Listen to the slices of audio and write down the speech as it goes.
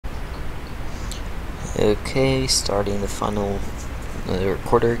Okay, starting the final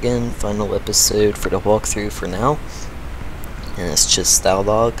recorder again, final episode for the walkthrough for now. And it's just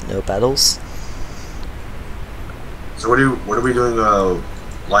dialogue, no battles. So what are we doing a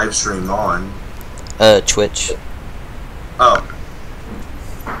live stream on? Twitch. Oh.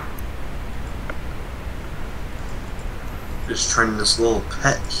 Just training this little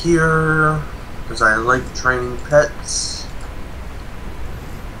pet here, because I like training pets.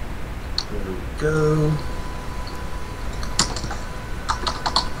 There we go.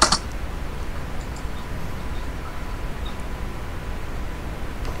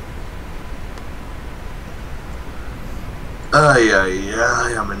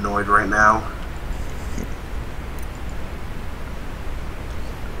 Yeah, I'm annoyed right now.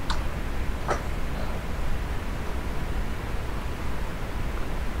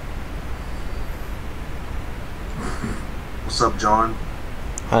 What's up, John?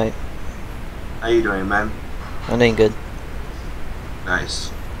 Hi. How you doing, man? I'm doing good.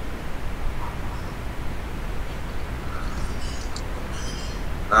 Nice.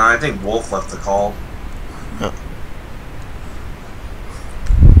 I think Wolf left the call. Oh.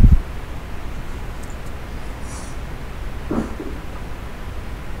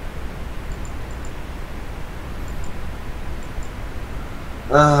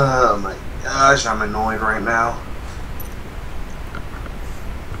 Oh my gosh, I'm annoyed right now.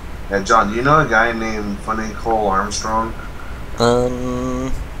 Yeah, John, do you know a guy named Funny Cole Armstrong?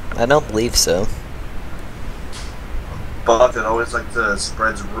 I don't believe so. Buck that always like to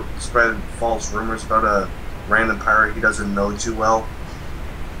spread false rumors about a random pirate he doesn't know too well.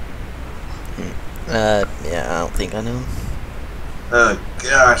 Yeah, I don't think I know him. Oh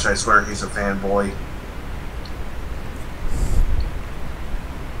gosh, I swear he's a fanboy.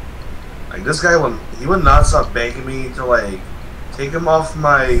 Like, this guy would not stop begging me to, like, take him off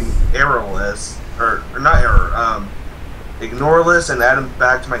my error list, or not error, ignore list and add him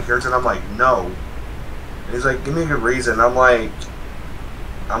back to my character, and I'm like, no. And he's like, give me a good reason. I'm like,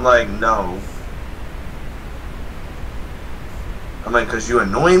 no. I'm like, because you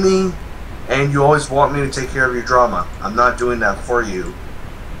annoy me, and you always want me to take care of your drama. I'm not doing that for you.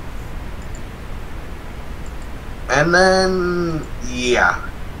 And then, yeah.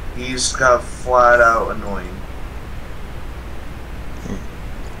 He's got flat out annoying.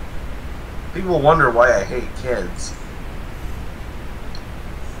 People wonder why I hate kids.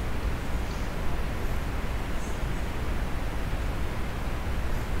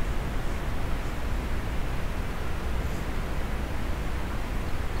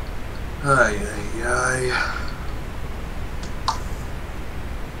 Ay, ay, ay.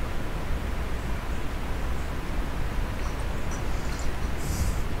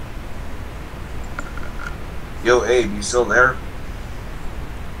 Yo, Abe, you still there?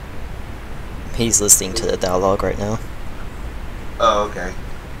 He's listening to the dialogue right now. Oh, okay.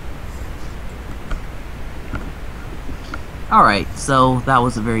 Alright, so that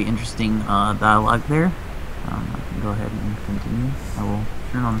was a very interesting dialogue there. I can go ahead and continue. I will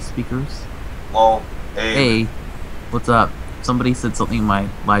turn on the speakers. Lol, Abe. Hey, what's up? Somebody said something in my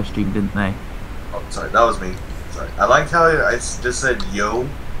live stream, didn't they? Oh, sorry, that was me. Sorry. I liked how I just said yo,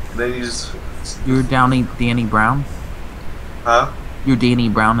 and then you just... You're Danny Brown? Huh? You're Danny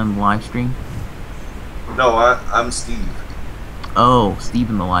Brown in the live stream? No, I'm Steve. Oh,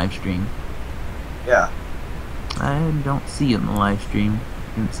 Steve in the live stream. Yeah. I don't see you in the live stream.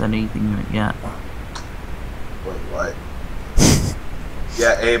 Didn't send anything yet. Wait, what?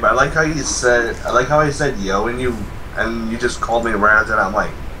 Yeah, Abe, I like how I said yo, and you just called me right after that. I'm like,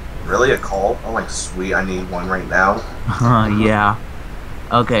 really, a call? I'm like, sweet, I need one right now. Yeah.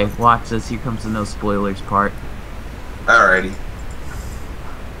 Okay, watch this. Here comes the no spoilers part. Alrighty.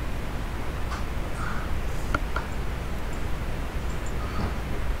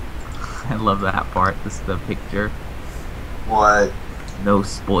 I love that part. This is the picture. What? No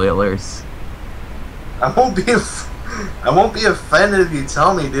spoilers. I won't be offended if you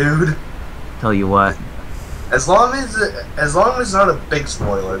tell me, dude. Tell you what. As long as it's not a big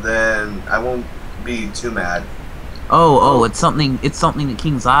spoiler, then I won't be too mad. Oh, it's something that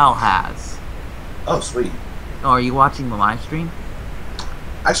King's Isle has. Oh, sweet. Oh, are you watching the live stream?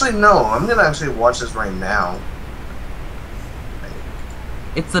 Actually, no. I'm gonna actually watch this right now.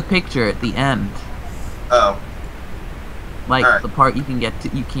 It's the picture at the end. Oh. Like, right. the part you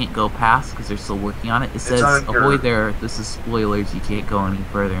can't go past because they're still working on it. It says, avoid there, this is spoilers, you can't go any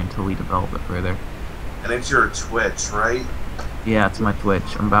further until we develop it further. And it's your Twitch, right? Yeah, it's my Twitch.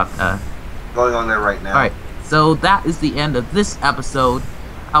 I'm about going on there right now. Alright, so that is the end of this episode.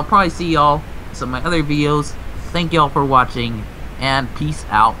 I'll probably see y'all in some of my other videos. Thank y'all for watching, and peace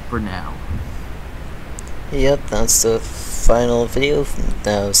out for now. Yep, that's the final video.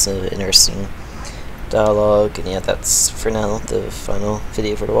 That was an interesting dialogue, and yeah, that's for now the final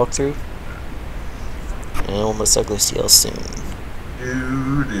video for the walkthrough. And we'll most likely see y'all soon.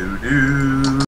 Do do do.